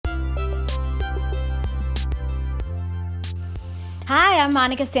Hi, I'm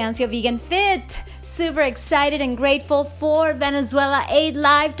Monica Sancio, Vegan Fit. Super excited and grateful for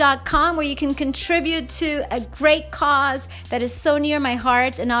VenezuelaAidLive.com, where you can contribute to a great cause that is so near my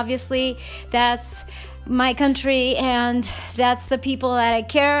heart. And obviously, that's my country, and that's the people that I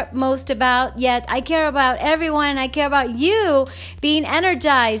care most about. Yet I care about everyone. I care about you being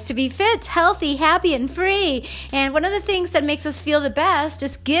energized to be fit, healthy, happy, and free. And one of the things that makes us feel the best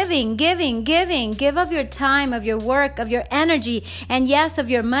is giving. Give of your time, of your work, of your energy, and yes, of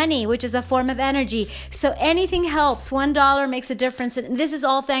your money, which is a form of energy. So anything helps. $1 makes a difference. And this is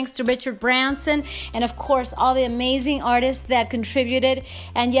all thanks to Richard Branson and, of course, all the amazing artists that contributed.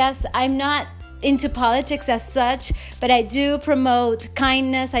 And yes, I'm not into politics as such, but I do promote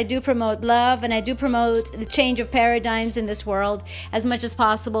kindness, I do promote love, and I do promote the change of paradigms in this world as much as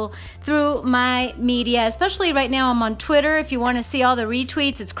possible through my media. Especially right now, I'm on Twitter. If you want to see all the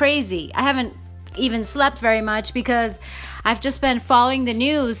retweets, it's crazy. I haven't even slept very much because I've just been following the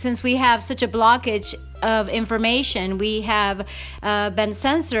news. Since we have such a blockage of information, we have been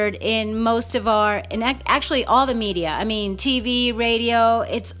censored in most of actually all the media. I mean, TV, radio,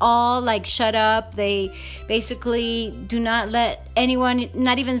 it's all like shut up. They basically do not let anyone,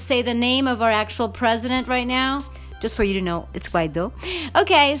 not even say the name of our actual president right now. Just for you to know, it's Guaido.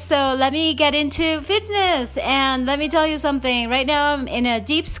 Okay, so let me get into fitness. And let me tell you something. Right now, I'm in a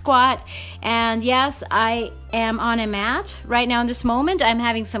deep squat. And yes, I am on a mat. Right now, in this moment, I'm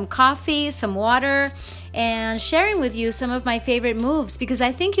having some coffee, some water, and sharing with you some of my favorite moves, because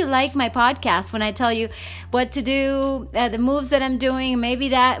I think you like my podcast when I tell you what to do, the moves that I'm doing. Maybe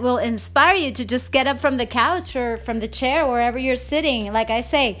that will inspire you to just get up from the couch or from the chair, wherever you're sitting. Like I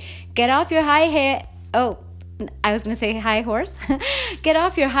say, get off your I was going to say high horse. Get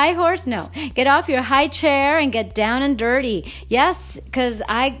off your high horse? No. Get off your high chair and get down and dirty. Yes, because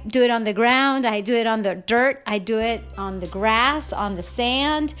I do it on the ground. I do it on the dirt. I do it on the grass, on the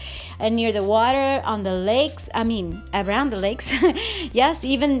sand, and near the water, on the lakes. I mean, around the lakes. Yes,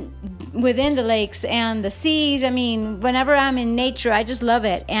 even within the lakes and the seas. I mean, whenever I'm in nature, I just love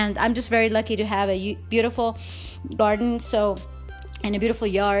it. And I'm just very lucky to have a beautiful garden. And a beautiful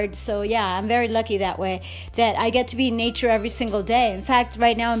yard. So yeah, I'm very lucky that way, that I get to be in nature every single day. In fact,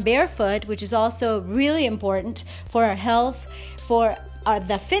 right now I'm barefoot, which is also really important for our health, for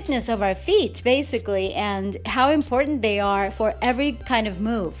the fitness of our feet, basically, and how important they are for every kind of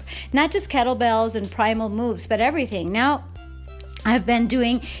move. Not just kettlebells and primal moves, but everything. Now, I've been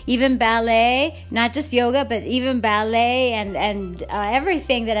doing even ballet, not just yoga, but even ballet and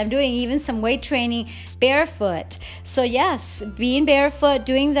everything that I'm doing, even some weight training barefoot. So yes, being barefoot,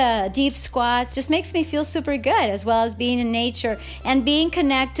 doing the deep squats just makes me feel super good, as well as being in nature and being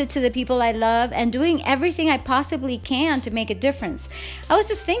connected to the people I love and doing everything I possibly can to make a difference. I was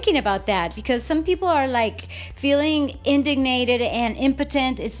just thinking about that because some people are like feeling indignated and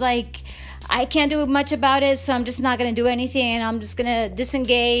impotent. It's like, I can't do much about it, so I'm just not going to do anything. I'm just going to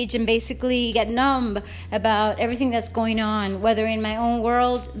disengage and basically get numb about everything that's going on, whether in my own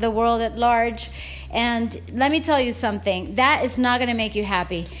world, the world at large. And let me tell you something, that is not going to make you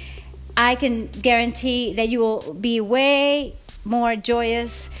happy. I can guarantee that you will be way more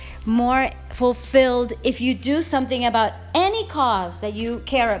joyous, more fulfilled if you do something about any cause that you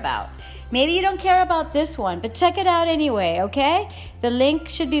care about. Maybe you don't care about this one, but check it out anyway, okay? The link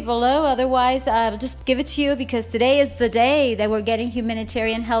should be below. Otherwise, I'll just give it to you, because today is the day that we're getting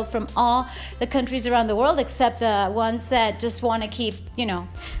humanitarian help from all the countries around the world, except the ones that just want to keep,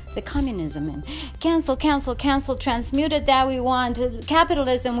 the communism and cancel, transmute it. That we want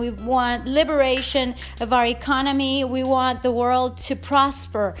capitalism, we want liberation of our economy, we want the world to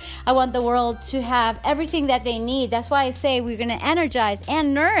prosper. I want the world to have everything that they need. That's why I say we're going to energize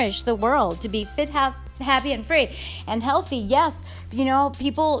and nourish the world to be fit, happy and free and healthy. Yes,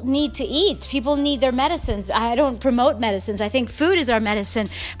 people need to eat. People need their medicines. I don't promote medicines. I think food is our medicine,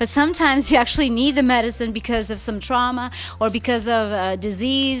 but sometimes you actually need the medicine because of some trauma or because of a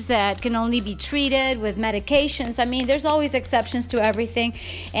disease that can only be treated with medications. I mean, there's always exceptions to everything,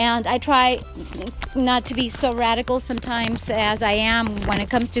 and I try not to be so radical sometimes as I am when it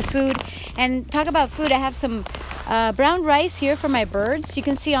comes to food. And talk about food, I have some brown rice here for my birds. You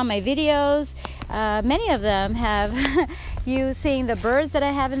can see on my videos, many of them have you seeing the birds that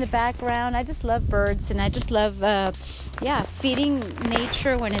I have in the background. I just love birds, and I just love feeding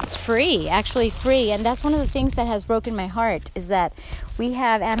nature when it's actually free. And that's one of the things that has broken my heart, is that we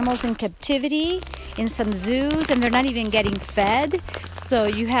have animals in captivity in some zoos, and they're not even getting fed. So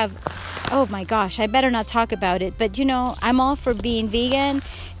you have, oh my gosh, I better not talk about it, but I'm all for being vegan,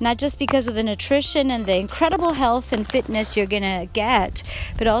 not just because of the nutrition and the incredible health and fitness you're going to get,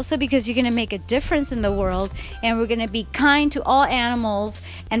 but also because you're going to make a difference in the world, and we're going to be kind to all animals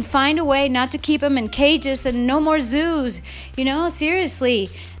and find a way not to keep them in cages and no more zoos. Seriously,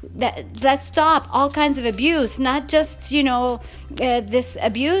 let's stop all kinds of abuse, not just, this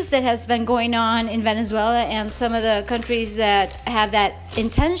abuse that has been going on in Venezuela and some of the countries that have that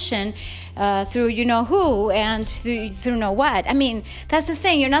intention through who and through know what. I mean, that's the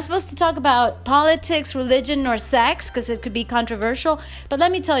thing. You're not supposed to talk about politics, religion, or sex because it could be controversial. But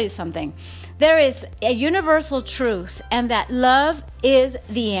let me tell you something. There is a universal truth, and that love is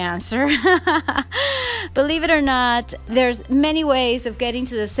the answer. Believe it or not, there's many ways of getting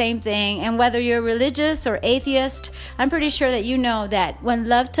to the same thing, and whether you're religious or atheist, I'm pretty sure that you know that when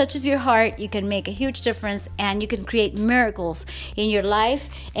love touches your heart, you can make a huge difference and you can create miracles in your life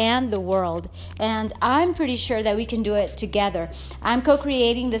and the world. And I'm pretty sure that we can do it together. I'm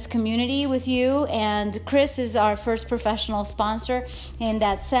co-creating this community with you, and Chris is our first professional sponsor in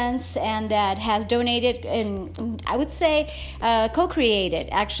that sense, and that has donated, and I would say co-created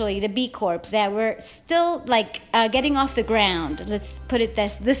actually the B Corp, that we're still getting off the ground, let's put it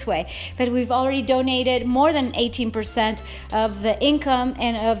this way, but we've already donated more than 18% of the income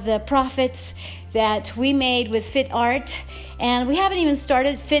and of the profits that we made with Fit Art, and we haven't even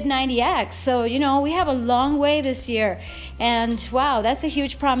started Fit 90X. So, we have a long way this year. And wow, that's a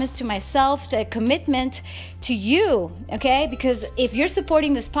huge promise to myself, a commitment to you, okay? Because if you're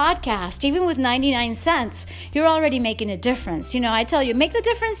supporting this podcast, even with 99 cents, you're already making a difference. I tell you, make the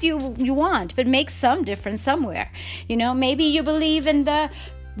difference you want, but make some difference somewhere. Maybe you believe in the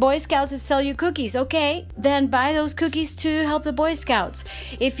Boy Scouts that sell you cookies. Okay, then buy those cookies to help the Boy Scouts.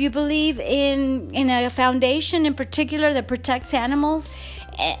 If you believe in a foundation in particular that protects animals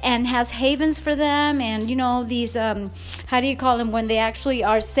and has havens for them, and these how do you call them when they actually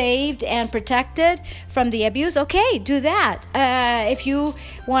are saved and protected from the abuse, okay, do that. If you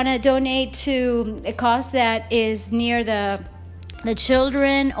want to donate to a cause that is near the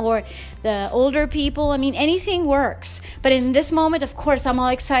children or the older people, anything works. But in this moment, of course, I'm all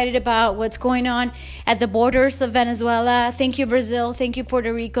excited about what's going on at the borders of Venezuela. Thank you, Brazil. Thank you,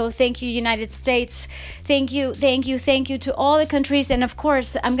 Puerto Rico. Thank you, United States. Thank you to all the countries. And of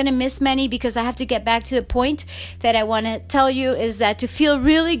course, I'm going to miss many because I have to get back to the point that I want to tell you is that to feel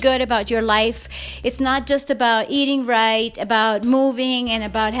really good about your life, it's not just about eating right, about moving, and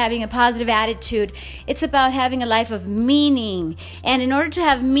about having a positive attitude. It's about having a life of meaning. And in order to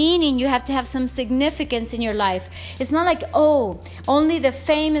have meaning, you have to have some significance in your life. It's not like, only the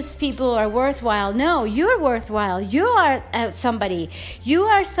famous people are worthwhile. No, you're worthwhile. You are somebody. You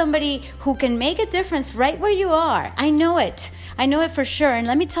are somebody who can make a difference right where you are. I know it. I know it for sure. And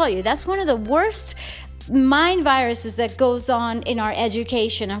let me tell you, that's one of the worst mind viruses that goes on in our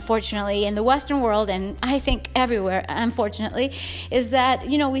education, unfortunately, in the Western world, and I think everywhere, unfortunately, is that,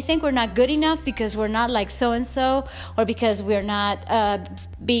 we think we're not good enough because we're not like so-and-so, or because we're not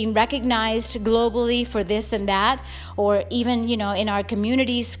being recognized globally for this and that, or even, in our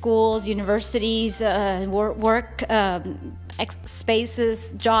communities, schools, universities, work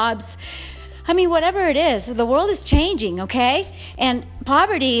spaces, jobs. Whatever it is, the world is changing, okay? And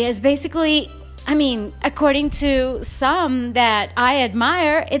poverty is basically, according to some that I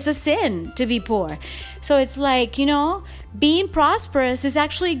admire, it's a sin to be poor. So it's like, being prosperous is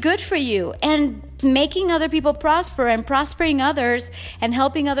actually good for you. And making other people prosper and prospering others and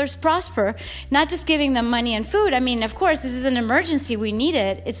helping others prosper, not just giving them money and food. Of course, this is an emergency. We need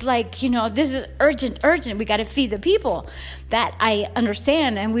it. It's like, this is urgent. We got to feed the people. That I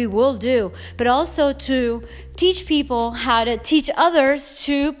understand and we will do. But also to teach people how to teach others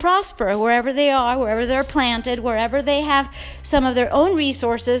to prosper wherever they are, wherever they're planted, wherever they have some of their own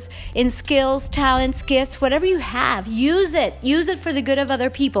resources in skills, talents, gifts, whatever you have, use it. Use it for the good of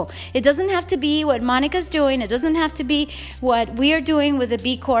other people. It doesn't have to be what Monica's doing. It doesn't have to be what we are doing with the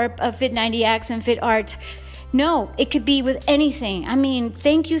B Corp of Fit 90X and Fit Art. No, it could be with anything.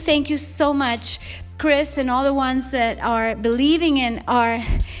 Thank you so much, Chris, and all the ones that are believing in our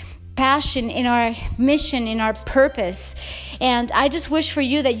passion, in our mission, in our purpose. And I just wish for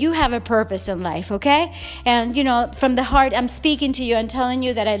you that you have a purpose in life, okay? And, from the heart, I'm speaking to you and telling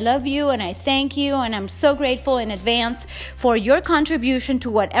you that I love you and I thank you, and I'm so grateful in advance for your contribution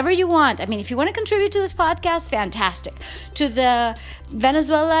to whatever you want. If you want to contribute to this podcast, fantastic. To the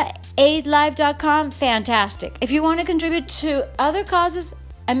VenezuelaAidLive.com, fantastic. If you want to contribute to other causes,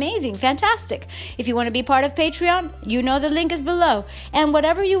 amazing, fantastic. If you want to be part of Patreon, the link is below. And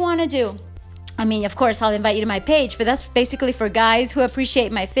whatever you want to do, I mean, of course, I'll invite you to my page, but that's basically for guys who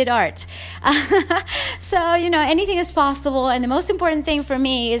appreciate my fit art. So, anything is possible. And the most important thing for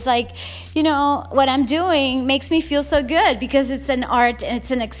me is like, what I'm doing makes me feel so good because it's an art and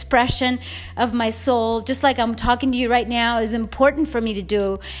it's an expression of my soul. Just like I'm talking to you right now is important for me to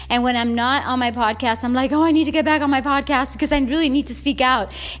do. And when I'm not on my podcast, I'm like, oh, I need to get back on my podcast because I really need to speak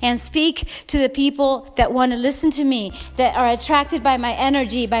out and speak to the people that want to listen to me, that are attracted by my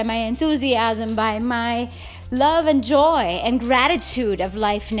energy, by my enthusiasm, by my love and joy and gratitude of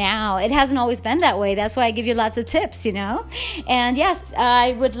life now. It hasn't always been that way. That's why I give you lots of tips, And yes,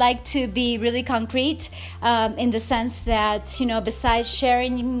 I would like to be really concrete in the sense that, besides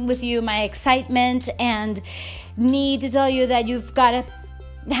sharing with you my excitement and need to tell you that you've got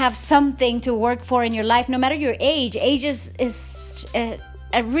to have something to work for in your life, no matter your age. Age is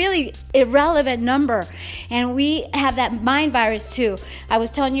a really irrelevant number, and we have that mind virus too. I was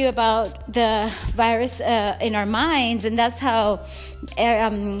telling you about the virus in our minds, and that's how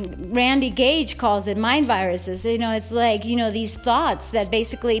Randy Gage calls it, mind viruses. It's like these thoughts that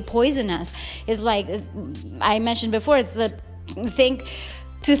basically poison us. It's like I mentioned before, it's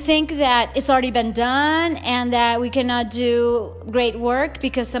to think that it's already been done and that we cannot do great work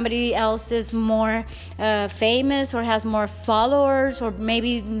because somebody else is more famous or has more followers, or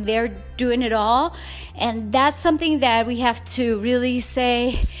maybe they're doing it all. And that's something that we have to really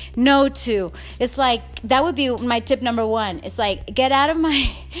say no to. It's like, that would be my tip number one. It's like, get out of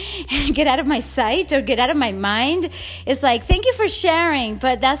my sight or get out of my mind. It's like, thank you for sharing,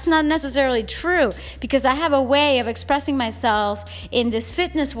 but that's not necessarily true, because I have a way of expressing myself in this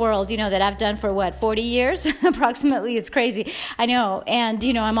fitness world, that I've done for 40 years approximately. It's crazy. I know. And,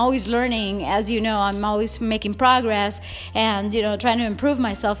 I'm always learning, as you know, I'm always making progress and, trying to improve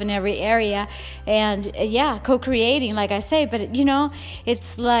myself in every area. And co-creating, like I say, but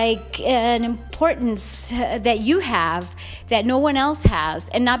it's like an importance that you have that no one else has.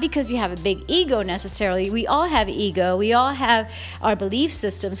 And not because you have a big ego necessarily. We all have ego. We all have our belief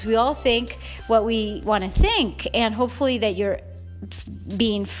systems. We all think what we want to think. And hopefully that you're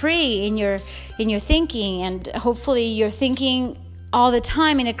being free in your thinking, and hopefully you're thinking all the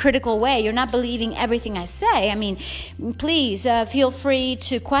time in a critical way. You're not believing everything I say. I mean, please feel free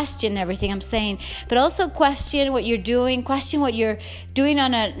to question everything I'm saying, but also question what you're doing, question what you're doing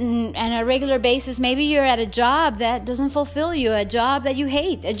on a regular basis. Maybe you're at a job that doesn't fulfill you, a job that you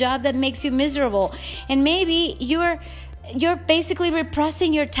hate, a job that makes you miserable, and maybe you're basically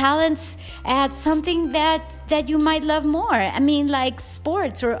repressing your talents at something that you might love more. I mean, like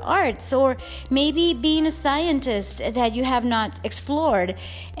sports or arts, or maybe being a scientist that you have not explored.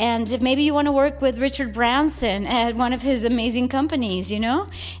 And maybe you want to work with Richard Branson at one of his amazing companies,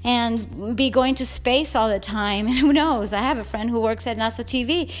 and be going to space all the time. And who knows? I have a friend who works at NASA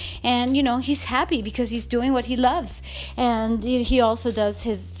TV, and, he's happy because he's doing what he loves. And he also does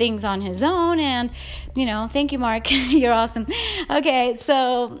his things on his own. And, thank you, Mark. You're awesome. Okay,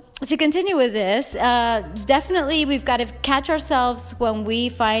 so to continue with this, definitely we've got to catch ourselves when we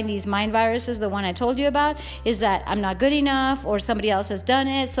find these mind viruses. The one I told you about is that I'm not good enough, or somebody else has done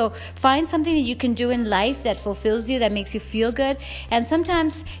it. So find something that you can do in life that fulfills you, that makes you feel good. And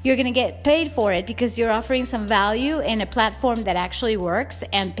sometimes you're going to get paid for it because you're offering some value in a platform that actually works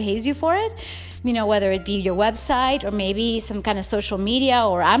and pays you for it. Whether it be your website or maybe some kind of social media,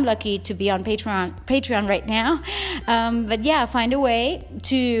 or I'm lucky to be on Patreon right now. But yeah, find a way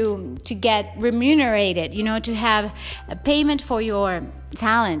to get remunerated, to have a payment for your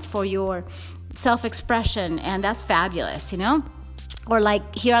talents, for your self-expression, and that's fabulous, Or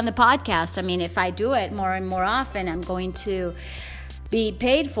like here on the podcast, I mean, if I do it more and more often, I'm going to be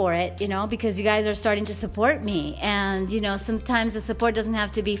paid for it, because you guys are starting to support me. And, sometimes the support doesn't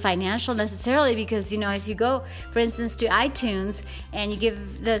have to be financial necessarily, because, if you go, for instance, to iTunes and you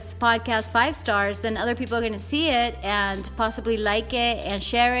give this podcast 5 stars, then other people are going to see it and possibly like it and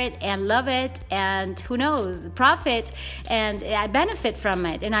share it and love it, and who knows, profit, and I benefit from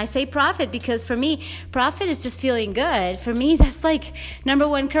it. And I say profit because for me, profit is just feeling good. For me, that's like number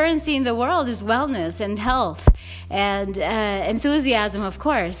one currency in the world is wellness and health and enthusiasm, of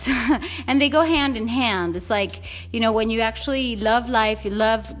course. And they go hand in hand. It's like, when you actually love life, you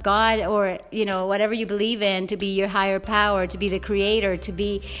love God, or, whatever you believe in to be your higher power, to be the creator, to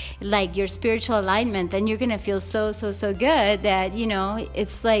be like your spiritual alignment, then you're going to feel so good that,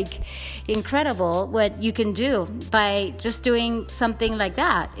 it's like incredible what you can do by just doing something like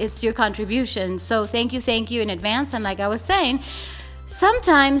that. It's your contribution. So thank you in advance. And like I was saying,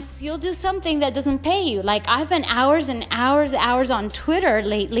 sometimes you'll do something that doesn't pay you. Like I've been hours and hours on Twitter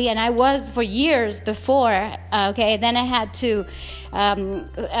lately, and I was for years before. Okay, then I had to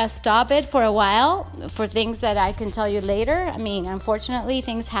stop it for a while for things that I can tell you later. I mean, unfortunately,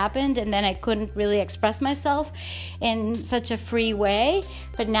 things happened, and then I couldn't really express myself in such a free way.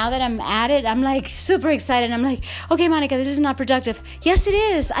 But now that I'm at it, I'm like super excited. I'm like, okay, Monica, this is not productive. Yes, it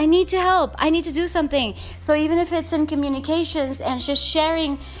is. I need to help. I need to do something. So even if it's in communications and just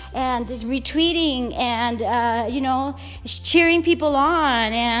sharing and retweeting and, cheering people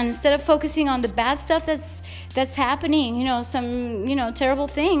on, and instead of focusing on the bad stuff that's happening, some, terrible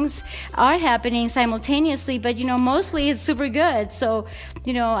things are happening simultaneously, but, mostly it's super good. So,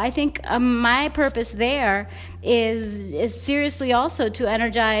 I think my purpose there is seriously also to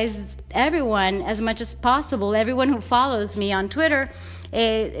energize everyone as much as possible, everyone who follows me on Twitter.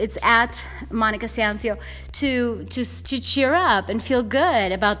 It's at Monica Sancio to cheer up and feel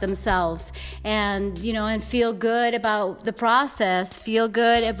good about themselves, and feel good about the process, feel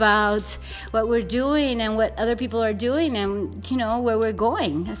good about what we're doing and what other people are doing, and where we're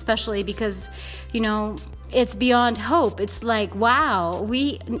going, especially because it's beyond hope. It's like, wow,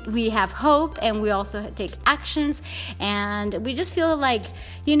 we have hope, and we also take actions, and we just feel like,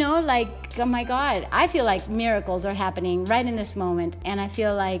 oh my God, I feel like miracles are happening right in this moment, and I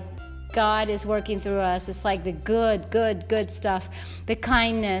feel like God is working through us. It's like the good stuff, the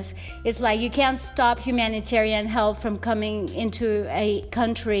kindness. It's like you can't stop humanitarian help from coming into a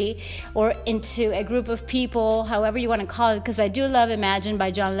country or into a group of people, however you want to call it, because I do love Imagine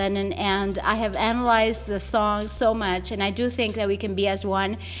by John Lennon, and I have analyzed the song so much, and I do think that we can be as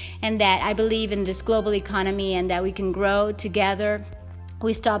one, and that I believe in this global economy, and that we can grow together.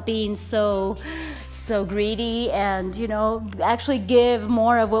 We stop being so greedy, and actually give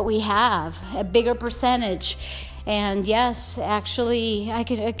more of what we have, a bigger percentage. And yes, actually, I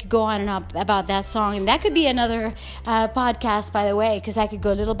could go on and on about that song, and that could be another podcast, by the way, because I could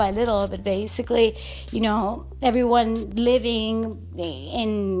go little by little. But basically, everyone living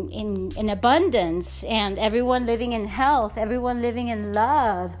in abundance, and everyone living in health, everyone living in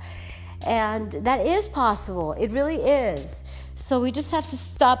love, and that is possible. It really is. So we just have to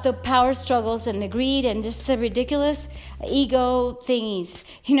stop the power struggles and the greed and just the ridiculous ego thingies,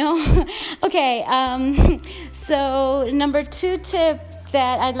 Okay, so number 2 tip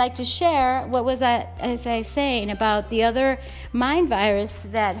that I'd like to share, what was that, as I was saying, about the other mind virus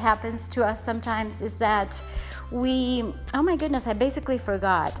that happens to us sometimes, is that oh my goodness, I basically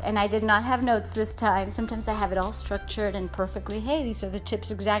forgot, and I did not have notes this time. Sometimes I have it all structured and perfectly. Hey, these are the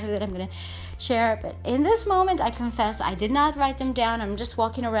tips exactly that I'm going to share. But in this moment, I confess, I did not write them down. I'm just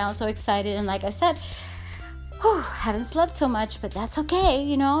walking around so excited. And like I said, haven't slept so much, but that's okay.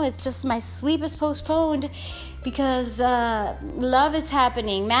 It's just my sleep is postponed because love is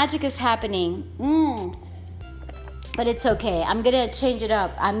happening. Magic is happening. But it's okay. I'm gonna change it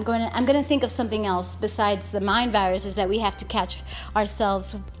up. I'm gonna think of something else besides the mind viruses that we have to catch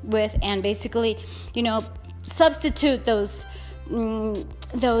ourselves with, and basically, substitute those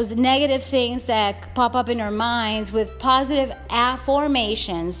negative things that pop up in our minds with positive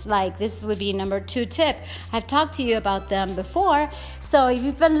affirmations. Like this would be number 2 tip. I've talked to you about them before. So if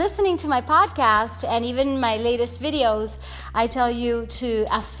you've been listening to my podcast and even my latest videos, I tell you to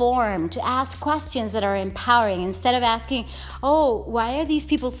affirm, to ask questions that are empowering. Instead of asking, why are these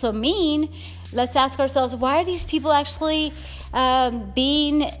people so mean? Let's ask ourselves, why are these people actually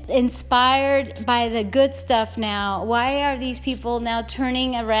being inspired by the good stuff now? Why are these people now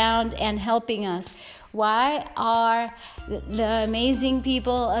turning around and helping us? Why are the amazing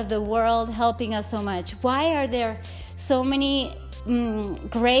people of the world helping us so much? Why are there so many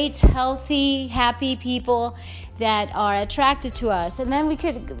great, healthy, happy people that are attracted to us? And then we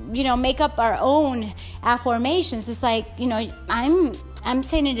could, make up our own affirmations. It's like, I'm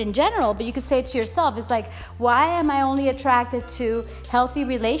saying it in general, but you could say it to yourself. It's like, why am I only attracted to healthy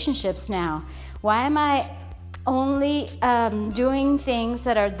relationships now? Why am I only doing things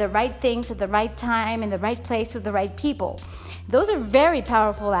that are the right things at the right time, in the right place with the right people? Those are very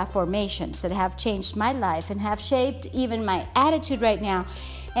powerful affirmations that have changed my life and have shaped even my attitude right now.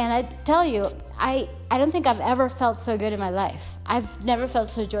 And I tell you, I don't think I've ever felt so good in my life. I've never felt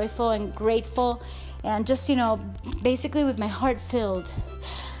so joyful and grateful, and just, basically with my heart filled.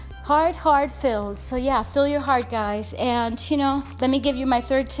 Heart filled. So yeah, fill your heart, guys. And, let me give you my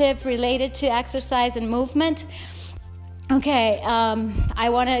 3rd tip related to exercise and movement. Okay, I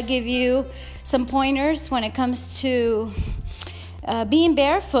want to give you some pointers when it comes to being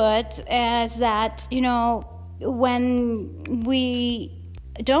barefoot, as that, when we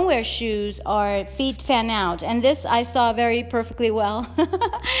don't wear shoes, our feet fan out. And this I saw very perfectly well.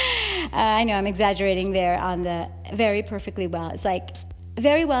 I know I'm exaggerating there on the very perfectly well. It's like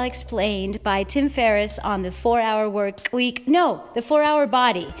very well explained by Tim Ferriss on the 4-Hour Work Week. No, the 4-Hour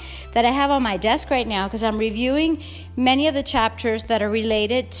Body that I have on my desk right now, because I'm reviewing many of the chapters that are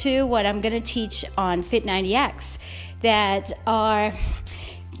related to what I'm going to teach on Fit 90X that are,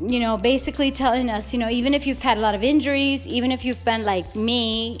 basically telling us, even if you've had a lot of injuries, even if you've been like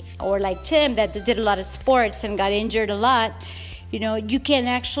me or like Tim that did a lot of sports and got injured a lot, you can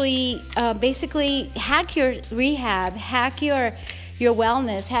actually basically hack your rehab, hack your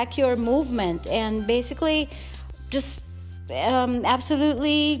wellness, hack your movement, and basically just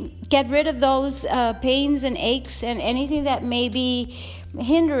absolutely get rid of those pains and aches and anything that may be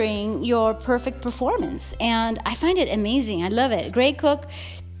hindering your perfect performance. And I find it amazing. I love it. Gray Cook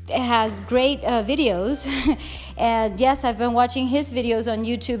has great videos. And yes, I've been watching his videos on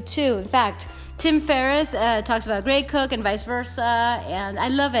YouTube too. In fact, Tim Ferriss talks about Gray Cook and vice versa. And I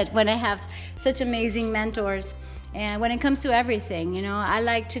love it when I have such amazing mentors. And when it comes to everything, I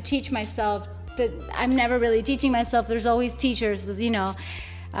like to teach myself, but I'm never really teaching myself. There's always teachers,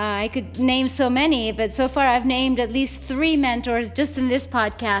 I could name so many, but so far I've named at least 3 mentors just in this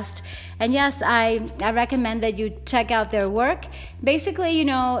podcast. And yes, I recommend that you check out their work. Basically,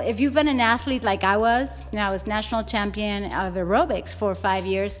 if you've been an athlete like I was national champion of aerobics for 5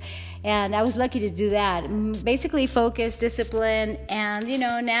 years, and I was lucky to do that. Basically, focus, discipline, and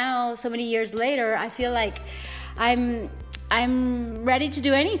now so many years later, I feel like I'm ready to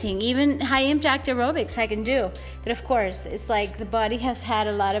do anything, even high impact aerobics I can do. But of course, it's like the body has had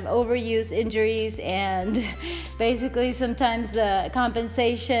a lot of overuse injuries and basically sometimes the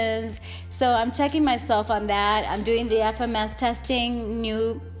compensations. So I'm checking myself on that. I'm doing the FMS testing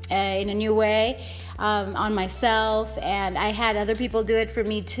in a new way on myself, and I had other people do it for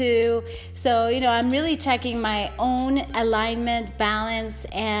me too. So I'm really checking my own alignment, balance,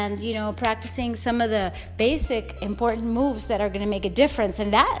 and practicing some of the basic important moves that are going to make a difference,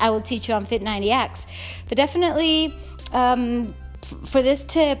 and that I will teach you on Fit 90X. But definitely for this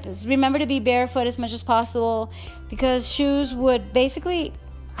tip, remember to be barefoot as much as possible, because shoes would basically,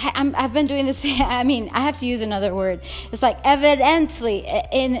 I've been doing this. I have to use another word. It's like evidently,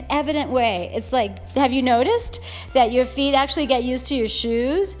 in an evident way. It's like, have you noticed that your feet actually get used to your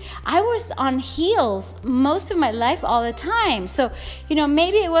shoes? I was on heels most of my life all the time. So,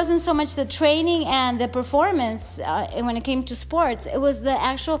 maybe it wasn't so much the training and the performance when it came to sports. It was the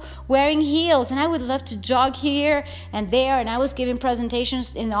actual wearing heels. And I would love to jog here and there. And I was giving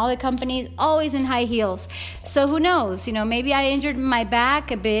presentations in all the companies, always in high heels. So who knows? Maybe I injured my back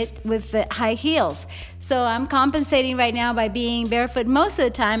a bit with the high heels. So I'm compensating right now by being barefoot most of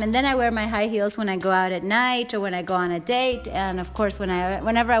the time, and then I wear my high heels when I go out at night or when I go on a date, and of course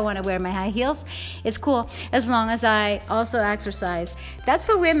whenever I want to wear my high heels. It's cool as long as I also exercise. That's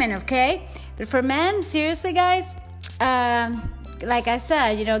for women, okay? But for men, seriously guys, like I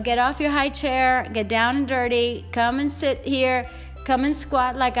said, get off your high chair, get down and dirty, come and sit here, come and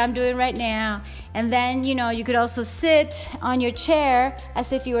squat like I'm doing right now. And then, you could also sit on your chair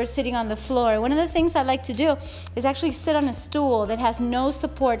as if you were sitting on the floor. One of the things I like to do is actually sit on a stool that has no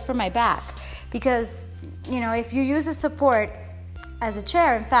support for my back. Because, if you use a support as a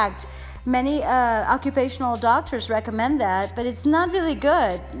chair, in fact, many occupational doctors recommend that, but it's not really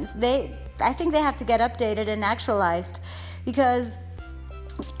good. I think they have to get updated and actualized, because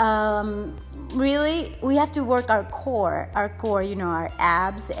really, we have to work our core, our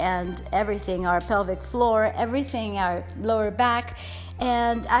abs and everything, our pelvic floor, everything, our lower back.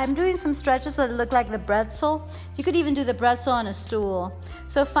 And I'm doing some stretches that look like the pretzel. You could even do the pretzel on a stool.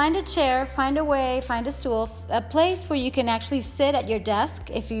 So find a chair, find a stool, a place where you can actually sit at your desk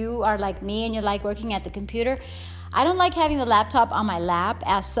if you are like me and you like working at the computer. I don't like having the laptop on my lap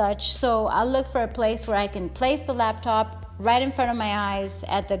as such, so I'll look for a place where I can place the laptop right in front of my eyes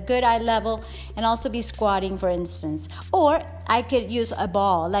at the good eye level, and also be squatting, for instance. Or I could use a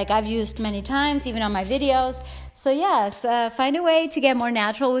ball like I've used many times, even on my videos. So yes, find a way to get more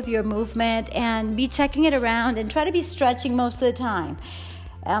natural with your movement and be checking it around, and try to be stretching most of the time.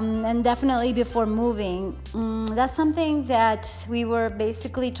 And definitely before moving. That's something that we were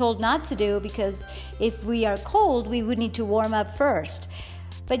basically told not to do, because if we are cold, we would need to warm up first.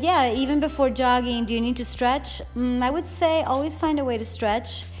 But yeah, even before jogging, do you need to stretch? I would say always find a way to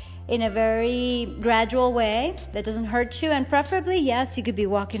stretch in a very gradual way that doesn't hurt you. And preferably, yes, you could be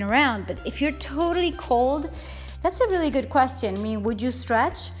walking around. But if you're totally cold, that's a really good question. Would you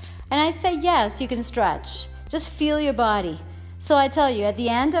stretch? And I say, yes, you can stretch. Just feel your body. So I tell you, at the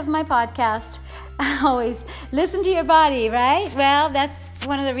end of my podcast, I always listen to your body, right? Well, that's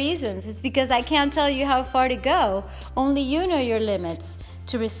one of the reasons. It's because I can't tell you how far to go. Only you know your limits,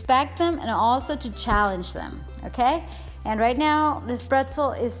 to respect them and also to challenge them, okay? And right now, this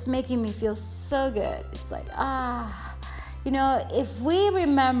pretzel is making me feel so good. It's like, if we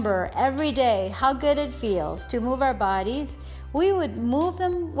remember every day how good it feels to move our bodies, we would move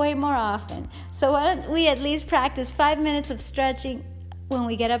them way more often. So why don't we at least practice 5 minutes of stretching when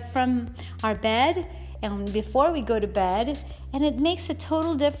we get up from our bed and before we go to bed, and it makes a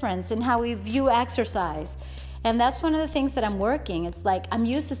total difference in how we view exercise. And that's one of the things that I'm working. It's like I'm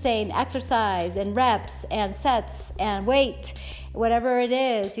used to saying exercise and reps and sets and weight, whatever it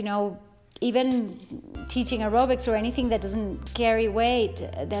is, even teaching aerobics or anything that doesn't carry weight,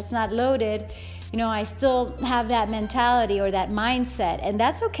 that's not loaded, I still have that mentality or that mindset. And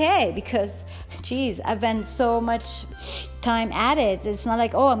that's okay because, I've been so much time at it. It's not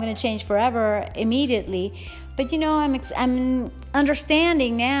like, I'm going to change forever immediately. But, I'm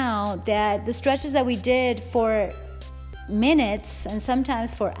understanding now that the stretches that we did for minutes and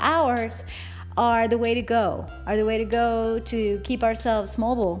sometimes for hours are the way to go, to keep ourselves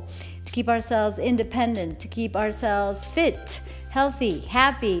mobile, to keep ourselves independent, to keep ourselves fit, healthy,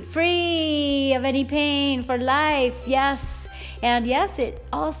 happy, free of any pain for life. Yes. And yes, it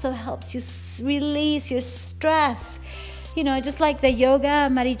also helps you release your stress. Just like the yoga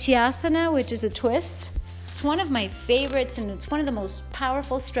Marichyasana, which is a twist. It's one of my favorites, and it's one of the most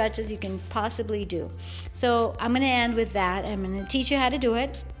powerful stretches you can possibly do. So I'm going to end with that. I'm going to teach you how to do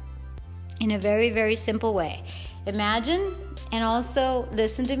it in a very, very simple way. Imagine and also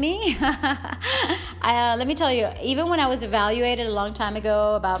listen to me. Let me tell you, even when I was evaluated a long time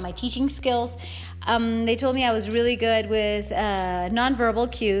ago about my teaching skills, they told me I was really good with nonverbal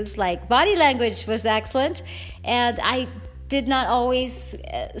cues, like body language was excellent, and I did not always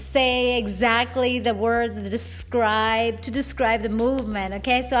say exactly the words to describe the movement.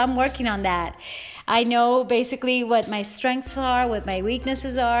 Okay, so I'm working on that. I know basically what my strengths are, what my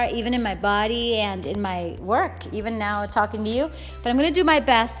weaknesses are, even in my body and in my work, even now talking to you. But I'm going to do my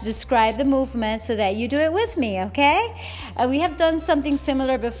best to describe the movement so that you do it with me, okay? We have done something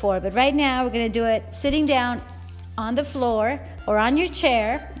similar before, but right now we're going to do it sitting down on the floor or on your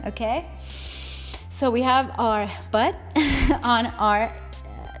chair, okay? So we have our butt on our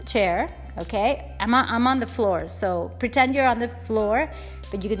chair, okay? I'm on the floor, so pretend you're on the floor,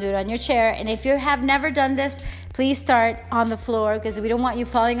 but you can do it on your chair. And if you have never done this, please start on the floor because we don't want you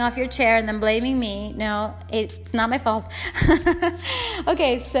falling off your chair and then blaming me. No, it's not my fault.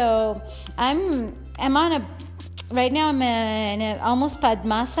 Okay, so right now I'm in a almost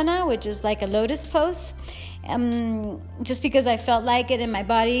Padmasana, which is like a lotus pose. Just because I felt like it and my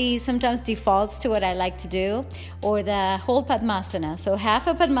body sometimes defaults to what I like to do, or the whole Padmasana. So half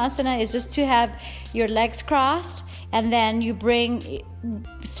of Padmasana is just to have your legs crossed, and then you bring,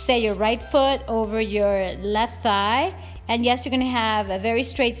 say, your right foot over your left thigh, and yes, you're going to have a very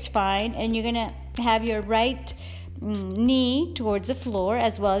straight spine, and you're going to have your right knee towards the floor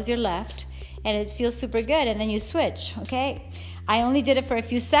as well as your left, and it feels super good, and then you switch, okay? I only did it for a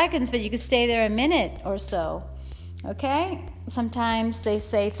few seconds, but you could stay there a minute or so, okay? Sometimes they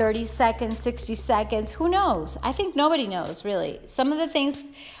say 30 seconds, 60 seconds. Who knows? I think nobody knows, really. Some of the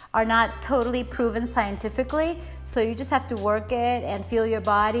things are not totally proven scientifically, so you just have to work it and feel your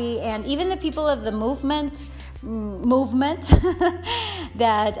body. And even the people of the movement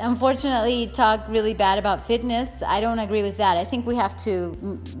that unfortunately talk really bad about fitness, I don't agree with that. I think we have to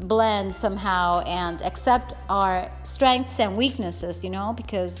blend somehow and accept our strengths and weaknesses,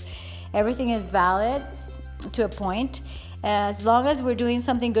 because everything is valid to a point as long as we're doing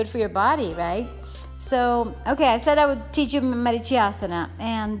something good for your body, right? So, okay, I said I would teach you Marichyasana,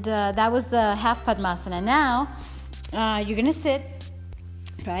 and that was the half Padmasana. Now, you're going to sit,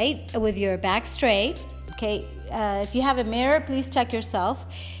 right, with your back straight. Okay, if you have a mirror, please check yourself.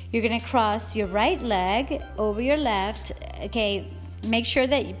 You're going to cross your right leg over your left. Okay, make sure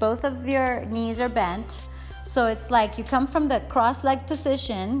that both of your knees are bent. So it's like you come from the cross-legged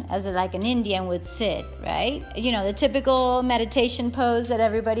position as like an Indian would sit, right? The typical meditation pose that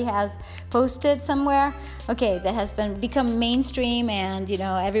everybody has posted somewhere. Okay, that has become mainstream, and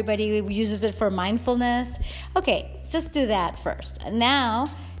everybody uses it for mindfulness. Okay, let's just do that first. And now,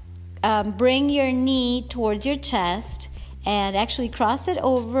 bring your knee towards your chest and actually cross it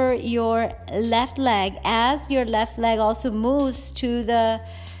over your left leg as your left leg also moves to your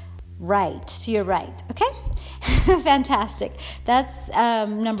right, okay? Fantastic. That's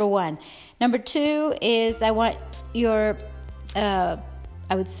number one. Number two is I want your, I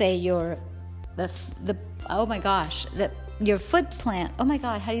would say the your foot plant. Oh my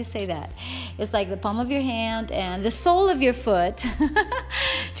God, how do you say that? It's like the palm of your hand and the sole of your foot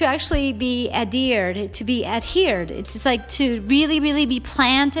to actually be adhered. It's like to really, really be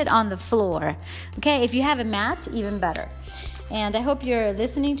planted on the floor. Okay, if you have a mat, even better. And I hope you're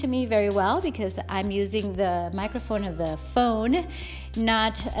listening to me very well because I'm using the microphone of the phone,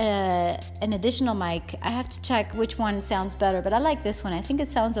 not an additional mic. I have to check which one sounds better, but I like this one. I think it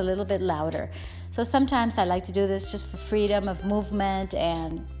sounds a little bit louder. So sometimes I like to do this just for freedom of movement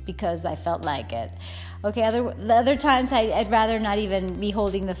and because I felt like it. Okay, the other times I'd rather not even be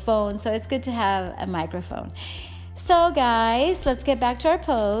holding the phone, so it's good to have a microphone. So guys, let's get back to our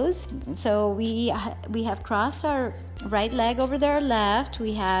pose. So we have crossed our right leg over our left.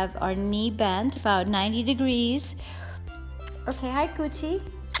 We have our knee bent about 90 degrees. Okay, hi Coochie.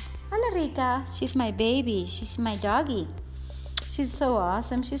 Hola Rica. She's my baby. She's my doggy. She's so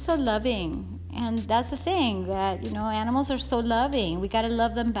awesome. She's so loving. And that's the thing that, animals are so loving. We got to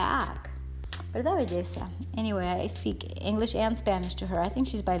love them back. ¿Verdad, belleza? Anyway, I speak English and Spanish to her. I think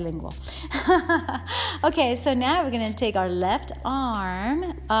she's bilingual. Okay, so now we're going to take our left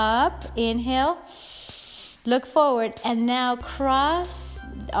arm up. Inhale. Look forward. And now cross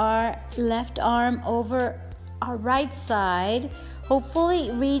our left arm over our right side,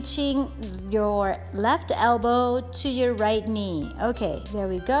 hopefully reaching your left elbow to your right knee. Okay, there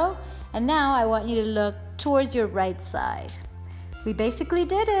we go. And now I want you to look towards your right side. We basically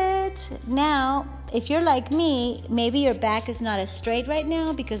did it. Now, if you're like me, maybe your back is not as straight right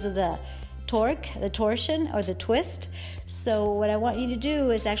now because of the torsion or the twist. So what I want you to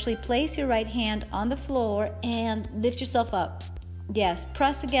do is actually place your right hand on the floor and lift yourself up. Yes,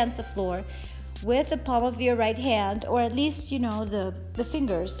 press against the floor with the palm of your right hand, or at least, the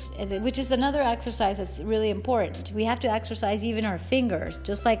fingers, which is another exercise that's really important. We have to exercise even our fingers,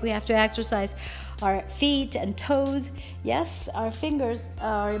 just like we have to exercise our feet and toes. Yes, our fingers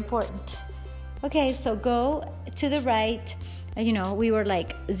are important. Okay, so go to the right. We were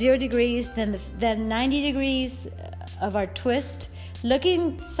like 0 degrees, then 90 degrees of our twist. Look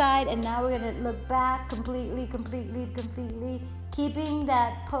inside, and now we're going to look back completely, keeping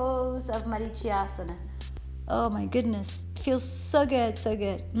that pose of Marichyasana. Oh my goodness. Feels so good, so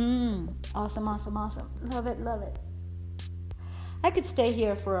good. Awesome. Love it. I could stay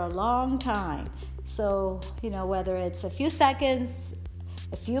here for a long time. So, whether it's a few seconds,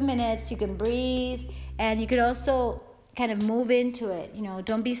 a few minutes, you can breathe, and you could also kind of move into it.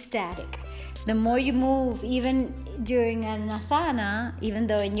 Don't be static. The more you move, even during an asana, even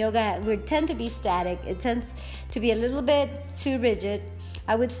though in yoga we tend to be static, it tends to be a little bit too rigid.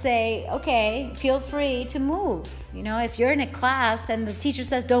 I would say, okay, feel free to move. If you're in a class and the teacher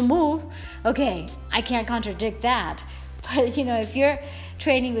says don't move, okay, I can't contradict that. But, if you're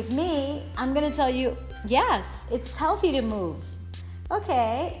training with me, I'm going to tell you, yes, it's healthy to move.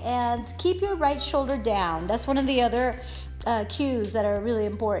 Okay, and keep your right shoulder down. That's one of the other cues that are really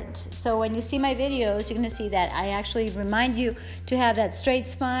important. So when you see my videos, you're going to see that I actually remind you to have that straight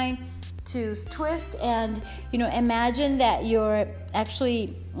spine, to twist, and imagine that you're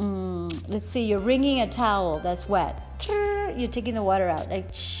actually, you're wringing a towel that's wet. You're taking the water out,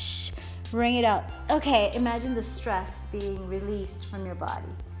 like wring it out. Okay, imagine the stress being released from your body,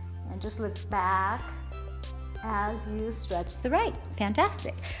 and just look back as you stretch the right.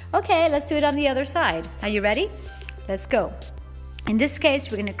 Fantastic. Okay, let's do it on the other side. Are you ready? Let's go. In this case,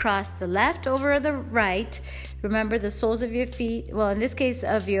 we're going to cross the left over the right. Remember the soles of your feet. Well, in this case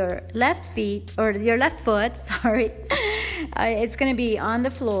of your left feet, or your left foot, sorry. It's going to be on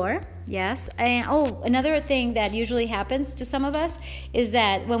the floor. Yes. And another thing that usually happens to some of us is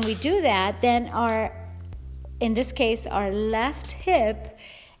that when we do that, then in this case, our left hip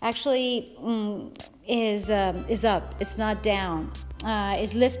actually is up. It's not down.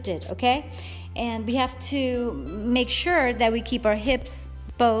 Is lifted. Okay. And we have to make sure that we keep our hips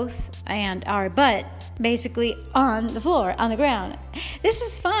both and our butt basically on the floor, on the ground. This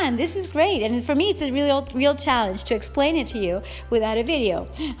is fun. This is great. And for me, it's a real challenge to explain it to you without a video.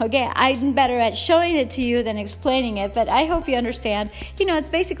 Okay, I'm better at showing it to you than explaining it, but I hope you understand. It's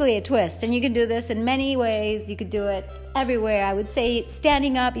basically a twist, and you can do this in many ways. You could do it everywhere. I would say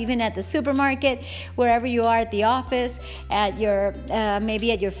standing up, even at the supermarket, wherever you are, at the office, at your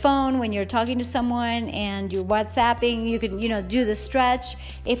maybe at your phone when you're talking to someone and you're WhatsApping. You can do the stretch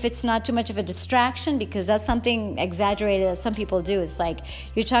if it's not too much of a distraction, because that's something exaggerated that some people do. It's like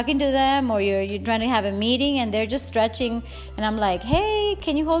you're talking to them, or you're trying to have a meeting and they're just stretching, and I'm like, hey,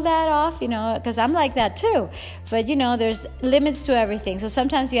 can you hold that off? Because I'm like that too. But there's limits to everything. So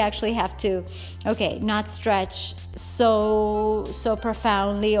sometimes you actually have to, not stretch so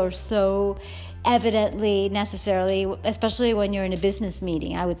profoundly or so evidently necessarily, especially when you're in a business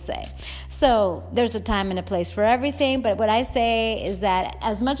meeting, I would say. So there's a time and a place for everything, but what I say is that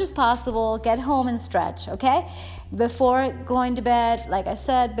as much as possible, get home and stretch, okay? Before going to bed, like I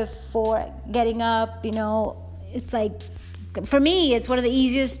said, before getting up, it's like, for me, it's one of the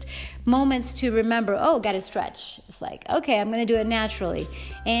easiest moments to remember, gotta stretch. It's like, okay, I'm gonna do it naturally.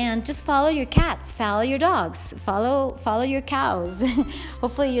 And just follow your cats, follow your dogs, follow your cows.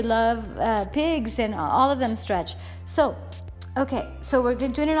 Hopefully you love pigs, and all of them stretch. So we're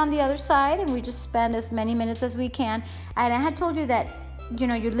doing it on the other side, and we just spend as many minutes as we can. And I had told you that,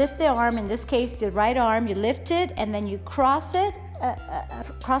 you lift the arm, in this case, your right arm, you lift it, and then you cross it,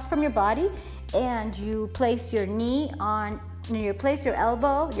 cross from your body, and you place your knee you place your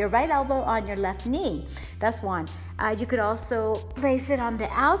right elbow on your left knee. That's one. You could also place it on the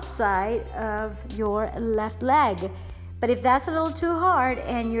outside of your left leg. But if that's a little too hard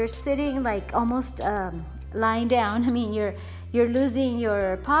and you're sitting like almost lying down, you're losing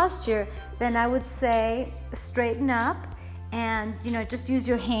your posture, then I would say straighten up and, just use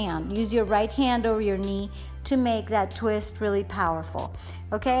your hand. Use your right hand over your knee to make that twist really powerful.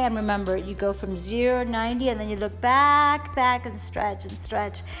 Okay, and remember, you go from 0 to 90, and then you look back, and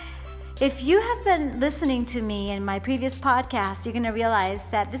stretch. If you have been listening to me in my previous podcast, you're going to realize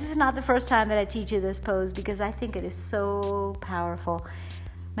that this is not the first time that I teach you this pose, because I think it is so powerful.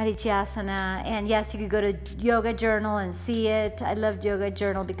 Marichyasana. And yes, you could go to Yoga Journal and see it. I love Yoga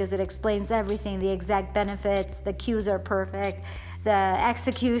Journal because it explains everything, the exact benefits, the cues are perfect, the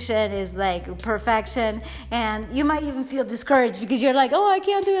execution is like perfection, and you might even feel discouraged because you're like, I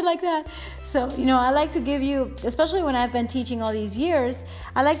can't do it like that. So, I like to give you, especially when I've been teaching all these years,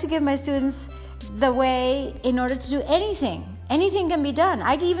 I like to give my students the way in order to do anything. Anything can be done.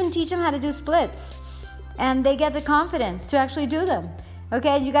 I can even teach them how to do splits, and they get the confidence to actually do them.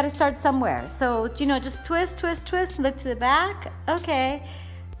 Okay, you got to start somewhere. So, just twist, look to the back. Okay,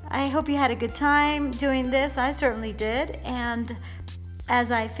 I hope you had a good time doing this. I certainly did. And as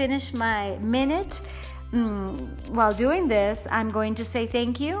I finish my minute while doing this, I'm going to say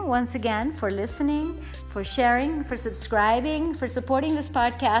thank you once again for listening, for sharing, for subscribing, for supporting this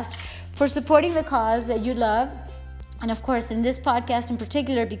podcast, for supporting the cause that you love. And of course, in this podcast in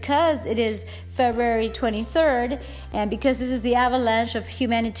particular, because it is February 23rd, and because this is the avalanche of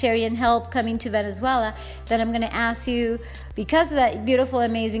humanitarian help coming to Venezuela, then I'm going to ask you, because of that beautiful,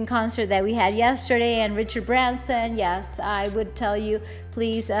 amazing concert that we had yesterday and Richard Branson, yes, I would tell you,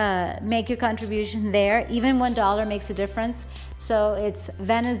 please make your contribution there. Even $1 makes a difference. So it's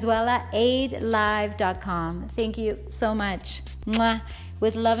VenezuelaAidLive.com. Thank you so much. Mwah.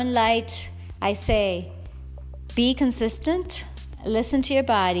 With love and light, I say, be consistent, listen to your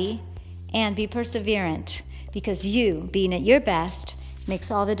body, and be perseverant, because you, being at your best,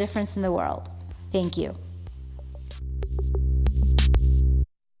 makes all the difference in the world. Thank you.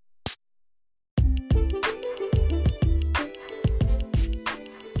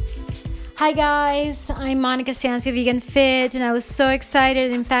 Hi guys, I'm Monica Stancio, Vegan Fit, and I was so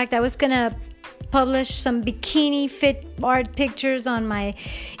excited. In fact, I was going to publish some bikini fit art pictures on my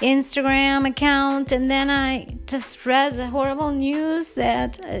Instagram account, and then I just read the horrible news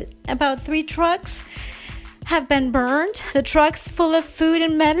that about 3 trucks have been burned. The trucks full of food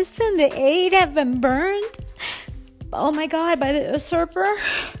and medicine, the 8 have been burned. Oh my God, by the usurper.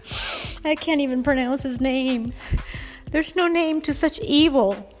 I can't even pronounce his name. There's no name to such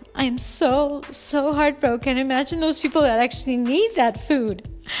evil. I am so heartbroken. Imagine those people that actually need that food.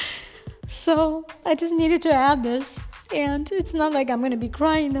 So I just needed to add this, and it's not like I'm going to be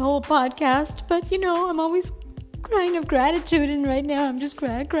crying the whole podcast, but I'm always crying of gratitude, and right now I'm just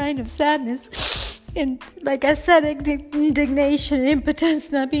crying of sadness, and like I said, indignation and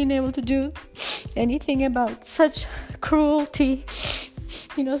impotence, not being able to do anything about such cruelty,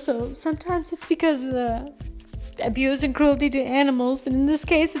 so sometimes it's because of the abuse and cruelty to animals, and in this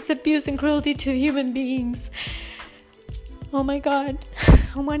case it's abuse and cruelty to human beings. Oh my God.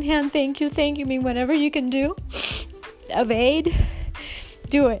 On one hand, thank you. I mean, whatever you can do of aid,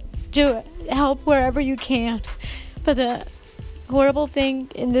 do it. Help wherever you can. But the horrible thing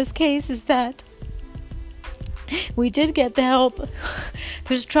in this case is that we did get the help.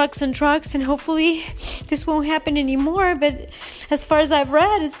 There's trucks and trucks, and hopefully this won't happen anymore. But as far as I've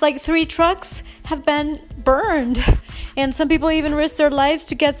read, it's like 3 trucks have been burned. And some people even risked their lives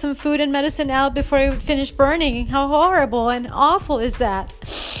to get some food and medicine out before it would finish burning. How horrible and awful is that?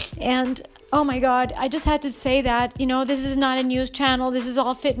 And oh my God, I just had to say that, this is not a news channel. This is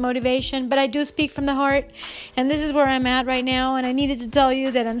all fit motivation, but I do speak from the heart. And this is where I'm at right now. And I needed to tell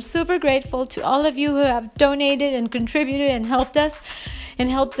you that I'm super grateful to all of you who have donated and contributed and helped us. and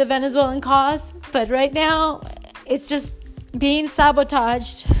help the Venezuelan cause. But right now, it's just being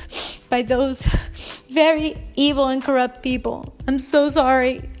sabotaged by those very evil and corrupt people. I'm so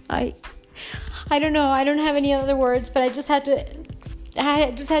sorry. I don't know. I don't have any other words, but I just had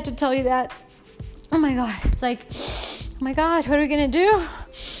to tell you that. Oh my God. It's like, oh my God, what are we going to do?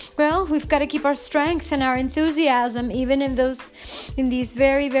 Well, we've got to keep our strength and our enthusiasm, even in these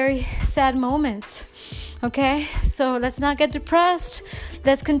very, very sad moments. Okay? So let's not get depressed.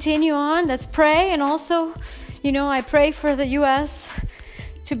 Let's continue on. Let's pray. And also, I pray for the U.S.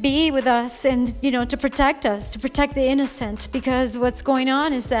 to be with us and, to protect us, to protect the innocent. Because what's going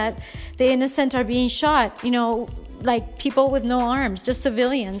on is that the innocent are being shot, like people with no arms, just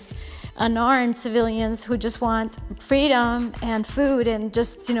civilians. Unarmed civilians who just want freedom and food and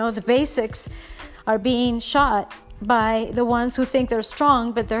just, the basics are being shot by the ones who think they're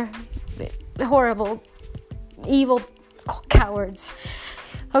strong, but they're horrible, evil cowards.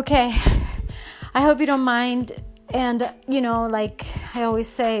 Okay, I hope you don't mind. And, like I always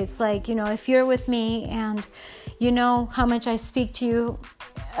say, it's like, if you're with me and you know how much I speak to you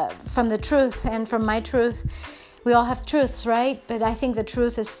from the truth and from my truth. We all have truths, right? But I think the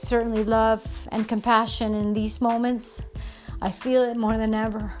truth is certainly love and compassion in these moments. I feel it more than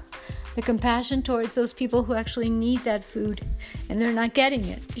ever. The compassion towards those people who actually need that food and they're not getting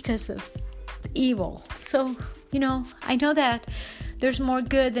it because of evil. So, I know that there's more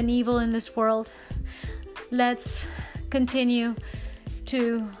good than evil in this world. Let's continue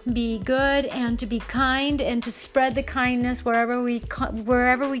to be good and to be kind and to spread the kindness wherever we can,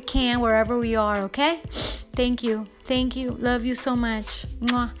 wherever we are, okay? Thank you. Love you so much.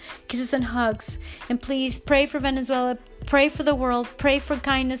 Mwah. Kisses and hugs. And please pray for Venezuela. Pray for the world. Pray for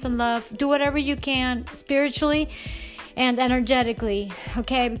kindness and love. Do whatever you can spiritually and energetically,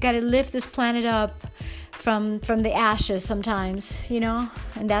 okay? We've got to lift this planet up from the ashes sometimes,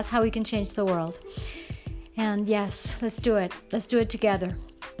 and that's how we can change the world. And yes, let's do it. Let's do it together.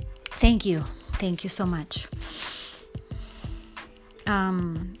 Thank you. Thank you so much.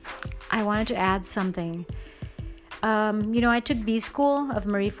 I wanted to add something. I took B School of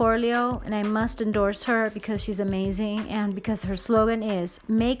Marie Forleo, and I must endorse her because she's amazing and because her slogan is,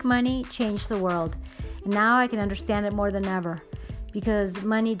 make money, change the world. And now I can understand it more than ever because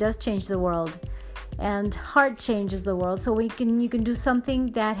money does change the world and heart changes the world. So you can do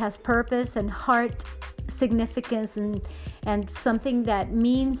something that has purpose and heart significance and something that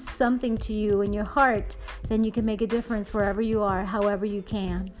means something to you in your heart, then you can make a difference wherever you are, however you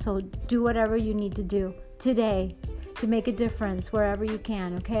can. So do whatever you need to do today to make a difference wherever you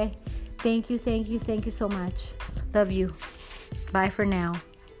can, okay? Thank you so much. Love you. Bye for now.